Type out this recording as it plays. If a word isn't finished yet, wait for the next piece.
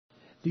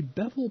The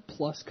Bevel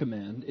Plus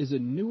command is a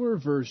newer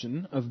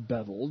version of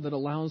Bevel that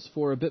allows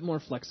for a bit more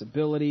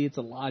flexibility. It's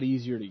a lot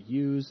easier to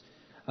use.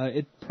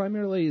 It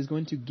primarily is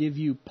going to give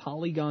you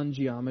polygon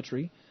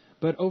geometry,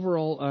 but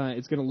overall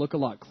it's going to look a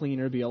lot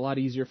cleaner, be a lot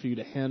easier for you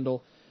to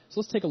handle. So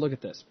let's take a look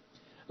at this.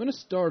 I'm going to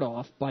start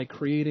off by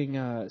creating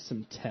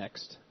some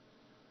text,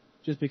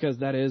 just because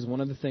that is one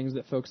of the things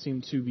that folks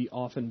seem to be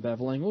often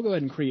beveling. We'll go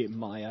ahead and create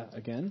Maya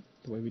again,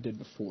 the way we did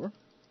before.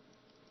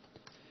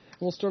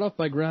 We'll start off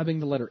by grabbing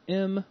the letter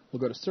M. We'll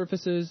go to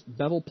Surfaces,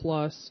 Bevel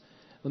Plus.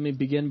 Let me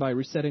begin by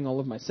resetting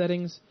all of my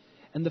settings.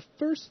 And the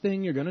first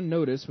thing you're going to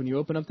notice when you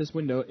open up this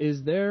window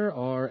is there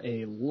are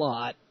a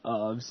lot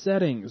of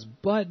settings.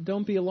 But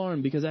don't be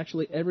alarmed, because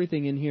actually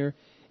everything in here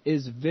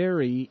is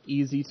very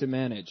easy to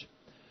manage.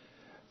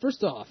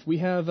 First off, we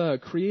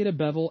have create a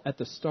bevel at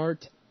the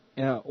start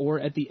or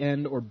at the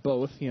end, or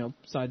both,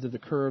 sides of the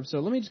curve. So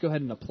let me just go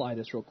ahead and apply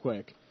this real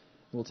quick.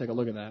 We'll take a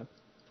look at that.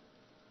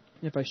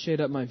 If I shade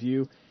up my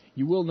view,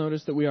 you will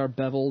notice that we are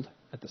beveled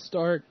at the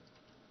start,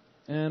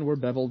 and we're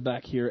beveled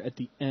back here at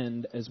the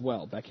end as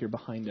well, back here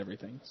behind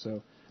everything.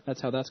 So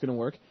that's how that's going to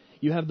work.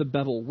 You have the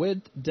bevel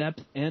width, depth,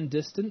 and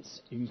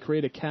distance. You can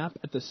create a cap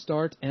at the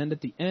start and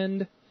at the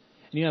end,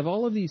 and you have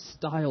all of these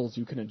styles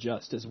you can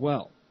adjust as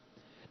well.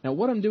 Now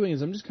what I'm doing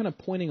is I'm just kind of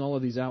pointing all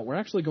of these out. We're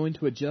actually going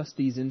to adjust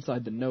these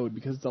inside the node,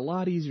 because it's a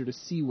lot easier to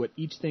see what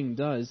each thing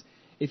does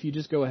if you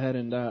just go ahead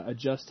and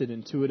adjust it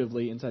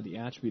intuitively inside the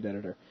attribute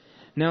editor.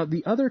 Now,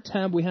 the other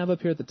tab we have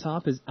up here at the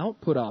top is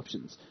Output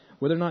Options.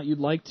 Whether or not you'd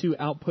like to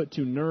output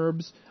to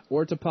NURBS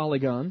or to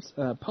polygons.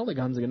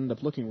 Polygons are going to end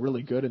up looking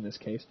really good in this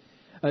case.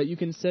 You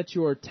can set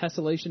your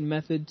tessellation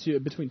method to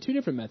between two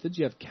different methods.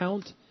 You have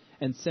count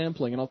and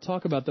sampling, and I'll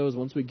talk about those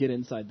once we get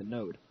inside the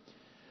node.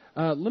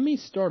 Let me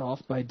start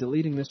off by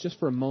deleting this just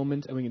for a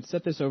moment, and we can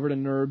set this over to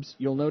NURBS.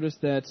 You'll notice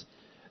that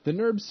the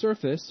NURBS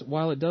surface,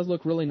 while it does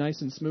look really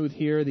nice and smooth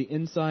here, the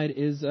inside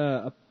is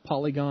a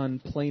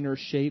polygon planar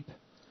shape.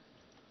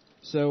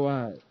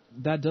 So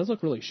that does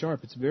look really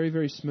sharp. It's very,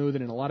 very smooth,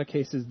 and in a lot of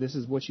cases this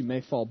is what you may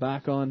fall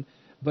back on.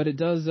 But it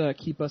does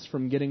keep us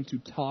from getting to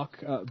talk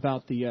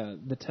about the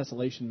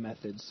tessellation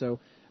method. So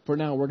for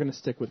now, we're going to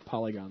stick with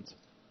polygons.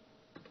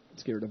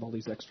 Let's get rid of all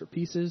these extra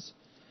pieces.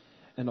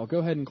 And I'll go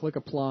ahead and click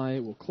Apply.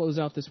 We'll close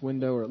out this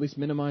window, or at least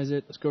minimize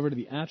it. Let's go over to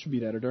the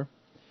Attribute Editor.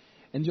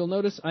 And you'll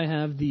notice I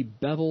have the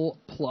Bevel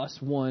Plus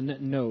 1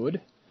 node.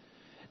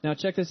 Now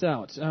check this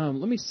out. Let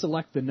me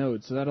select the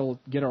node, so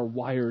that'll get our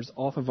wires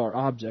off of our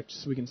object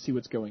so we can see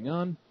what's going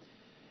on.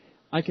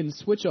 I can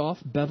switch off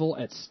bevel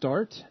at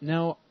start.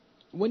 Now,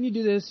 when you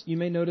do this, you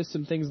may notice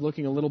some things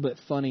looking a little bit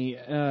funny.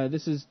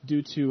 This is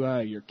due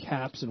to your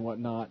caps and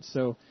whatnot.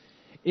 So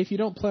if you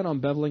don't plan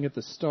on beveling at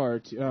the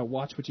start,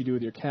 watch what you do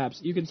with your caps.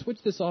 You can switch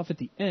this off at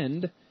the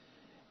end,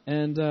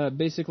 and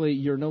basically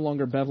you're no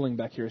longer beveling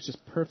back here. It's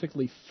just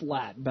perfectly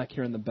flat back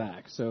here in the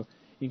back. So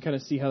you can kind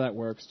of see how that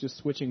works, just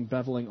switching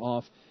beveling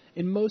off.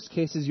 In most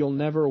cases, you'll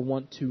never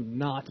want to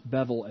not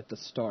bevel at the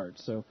start.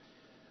 So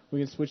we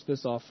can switch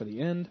this off for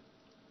the end,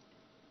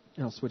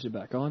 and I'll switch it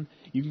back on.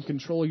 You can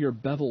control your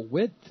bevel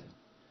width,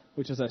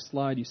 which as I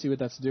slide, you see what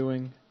that's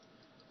doing.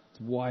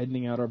 It's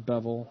widening out our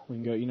bevel.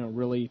 We can go,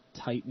 really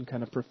tight and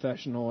kind of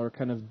professional, or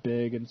kind of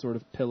big and sort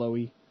of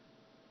pillowy,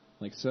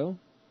 like so.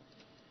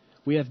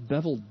 We have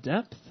bevel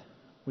depth,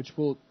 which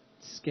will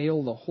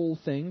scale the whole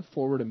thing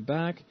forward and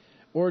back,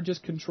 or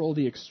just control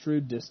the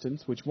extrude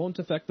distance, which won't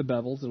affect the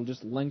bevels. It'll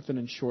just lengthen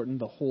and shorten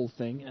the whole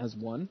thing as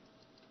one.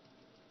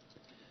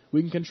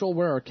 We can control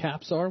where our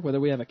caps are, whether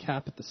we have a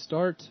cap at the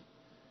start,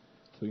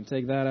 so we can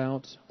take that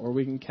out, or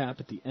we can cap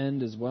at the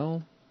end as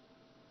well.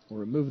 We'll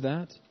remove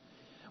that.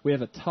 We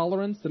have a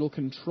tolerance that'll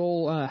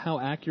control how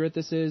accurate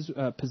this is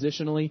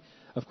positionally.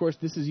 Of course,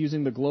 this is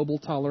using the global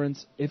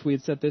tolerance. If we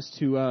had set this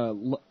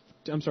to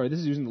this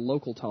is using the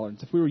local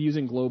tolerance. If we were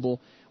using global,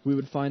 we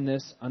would find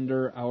this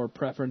under our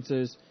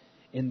preferences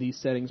in the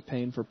settings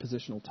pane for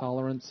positional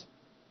tolerance.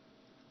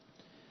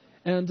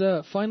 And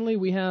finally,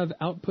 we have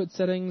output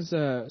settings.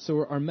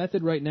 So our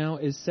method right now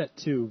is set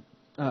to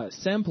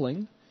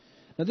sampling.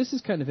 Now this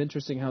is kind of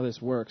interesting how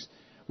this works.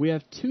 We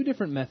have two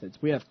different methods.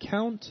 We have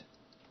count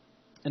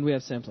and we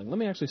have sampling. Let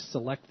me actually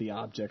select the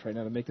object right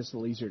now to make this a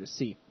little easier to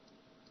see.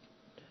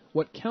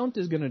 What count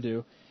is going to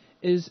do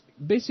is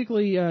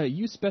basically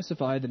you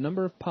specify the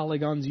number of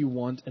polygons you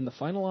want in the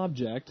final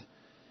object,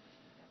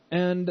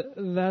 and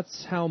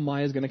that's how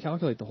Maya is going to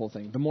calculate the whole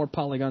thing. The more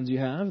polygons you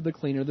have, the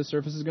cleaner the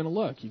surface is going to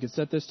look. You could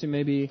set this to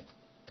maybe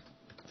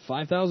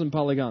 5,000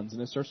 polygons,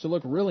 and it starts to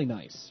look really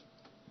nice.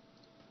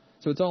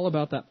 So it's all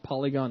about that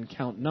polygon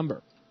count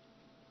number.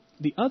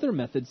 The other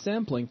method,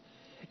 sampling,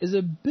 is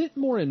a bit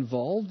more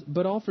involved,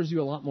 but offers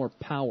you a lot more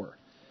power.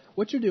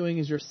 What you're doing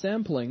is you're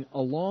sampling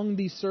along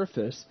the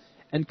surface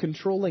and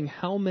controlling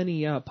how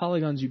many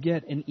polygons you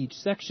get in each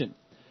section.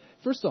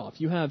 First off,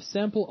 you have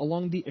sample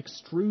along the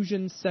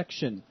extrusion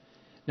section.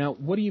 Now,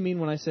 what do I mean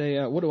when I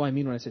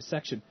say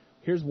section?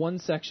 Here's one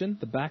section,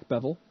 the back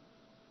bevel.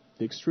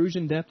 The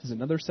extrusion depth is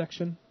another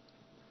section.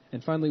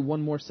 And finally,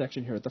 one more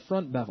section here at the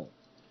front bevel.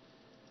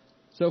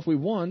 So if we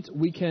want,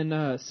 we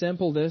can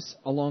sample this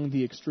along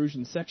the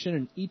extrusion section,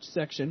 and each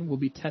section will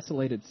be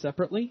tessellated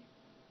separately.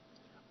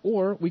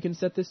 Or we can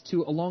set this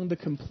to along the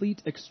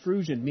complete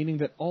extrusion, meaning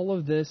that all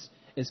of this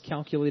is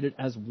calculated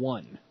as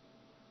 1.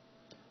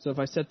 So if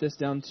I set this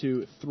down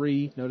to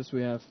 3, notice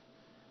we have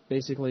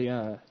basically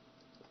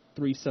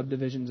 3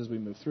 subdivisions as we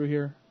move through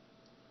here.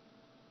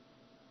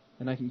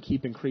 And I can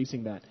keep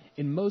increasing that.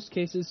 In most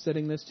cases,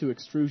 setting this to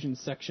extrusion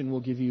section will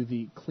give you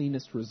the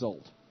cleanest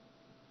result.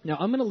 Now,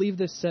 I'm going to leave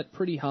this set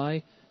pretty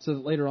high so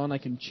that later on I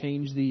can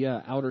change the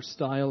outer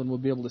style and we'll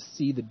be able to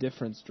see the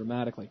difference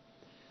dramatically.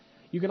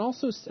 You can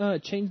also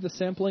change the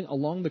sampling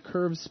along the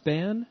curve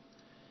span.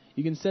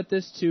 You can set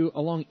this to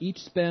along each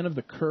span of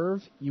the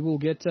curve. You will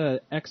get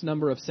X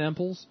number of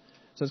samples,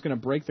 so it's going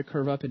to break the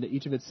curve up into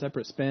each of its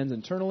separate spans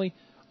internally.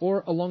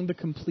 Or along the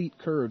complete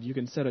curve, you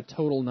can set a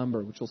total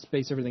number, which will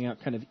space everything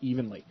out kind of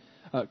evenly.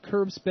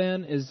 Curve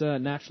span is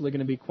naturally going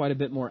to be quite a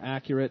bit more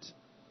accurate.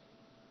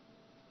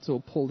 So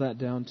we'll pull that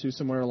down to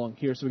somewhere along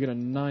here. So we get a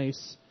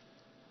nice,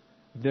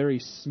 very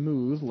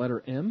smooth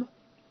letter M.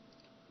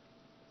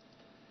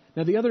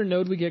 Now the other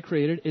node we get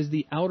created is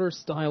the outer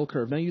style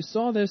curve. Now you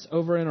saw this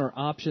over in our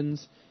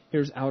options.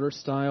 Here's outer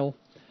style.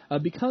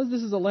 Because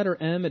this is a letter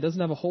M, it doesn't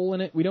have a hole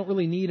in it, we don't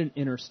really need an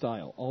inner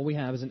style. All we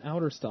have is an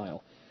outer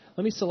style.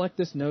 Let me select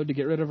this node to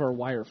get rid of our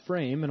wire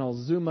frame, and I'll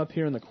zoom up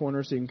here in the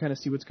corner so you can kind of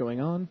see what's going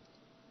on.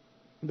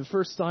 The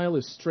first style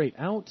is straight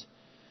out.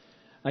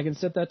 I can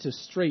set that to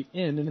straight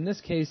in, and in this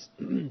case,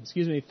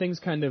 excuse me, things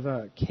kind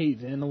of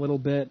cave in a little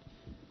bit.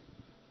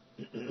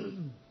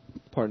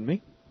 Pardon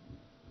me.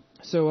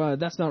 So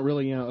that's not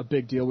really a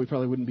big deal. We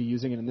probably wouldn't be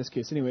using it in this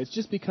case anyway. It's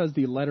just because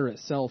the letter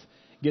itself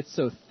gets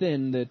so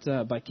thin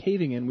that by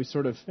caving in, we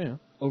sort of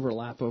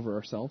overlap over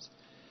ourselves.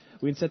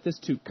 We can set this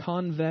to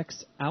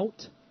convex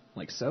out,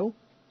 like so.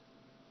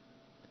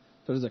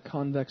 So there's a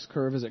convex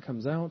curve as it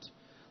comes out.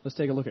 Let's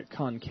take a look at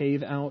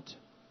concave out.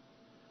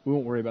 We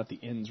won't worry about the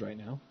ends right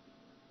now.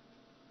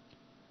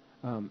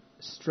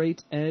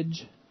 Straight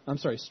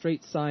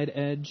side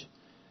edge.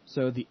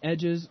 So the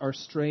edges are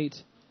straight.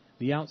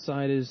 The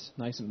outside is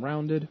nice and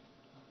rounded.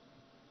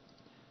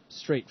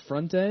 Straight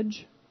front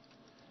edge,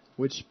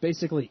 which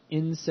basically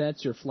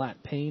insets your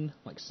flat pane,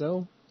 like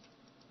so.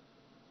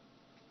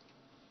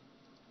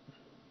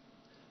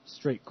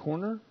 Straight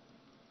corner.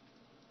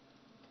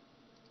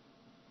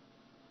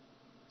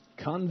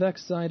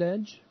 Convex side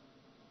edge.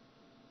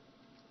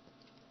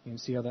 You can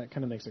see how that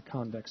kind of makes a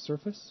convex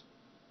surface.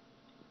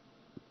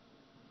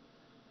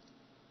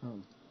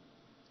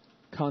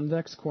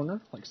 Convex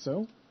corner, like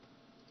so.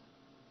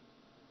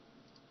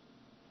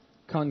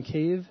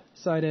 Concave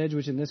side edge,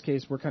 which in this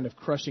case we're kind of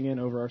crushing in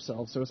over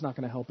ourselves, so it's not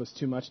going to help us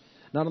too much.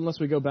 Not unless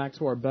we go back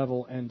to our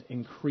bevel and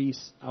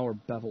increase our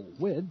bevel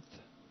width.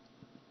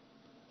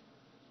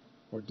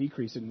 Or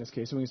decrease it in this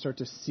case, and we can start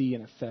to see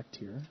an effect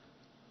here.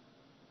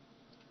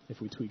 If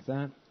we tweak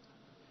that.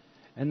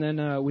 And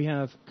then we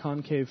have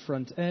concave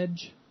front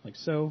edge, like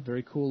so,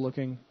 very cool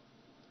looking.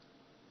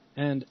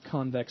 And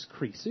convex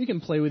crease. So you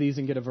can play with these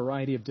and get a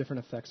variety of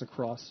different effects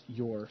across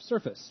your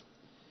surface.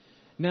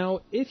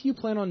 Now, if you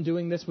plan on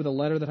doing this with a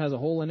letter that has a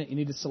hole in it, you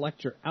need to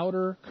select your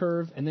outer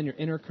curve and then your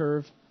inner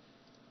curve.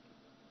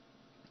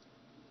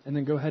 And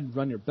then go ahead and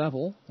run your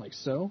bevel, like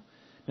so.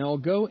 Now I'll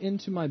go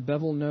into my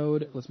bevel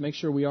node. Let's make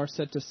sure we are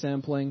set to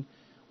sampling.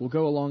 We'll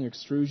go along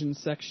extrusion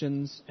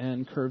sections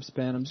and curve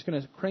span. I'm just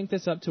going to crank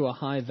this up to a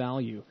high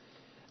value.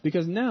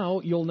 Because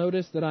now you'll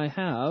notice that I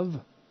have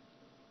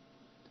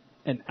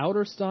an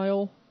outer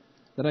style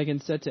that I can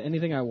set to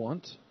anything I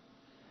want.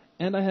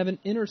 And I have an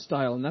inner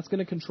style, and that's going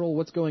to control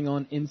what's going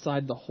on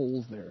inside the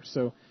holes there.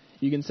 So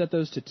you can set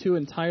those to 2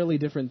 entirely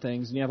different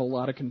things, and you have a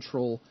lot of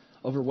control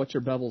over what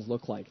your bevels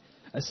look like.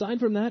 Aside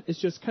from that, it's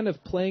just kind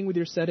of playing with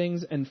your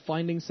settings and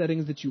finding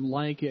settings that you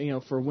like,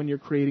 for when you're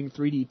creating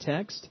 3D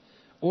text,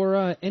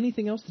 or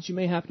anything else that you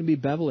may happen to be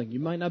beveling. You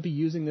might not be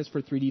using this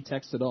for 3D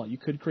text at all. You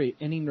could create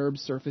any NURBS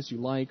surface you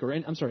like, or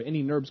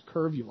any NURBS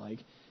curve you like,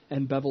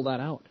 and bevel that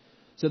out.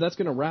 So that's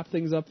going to wrap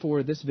things up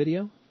for this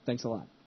video. Thanks a lot.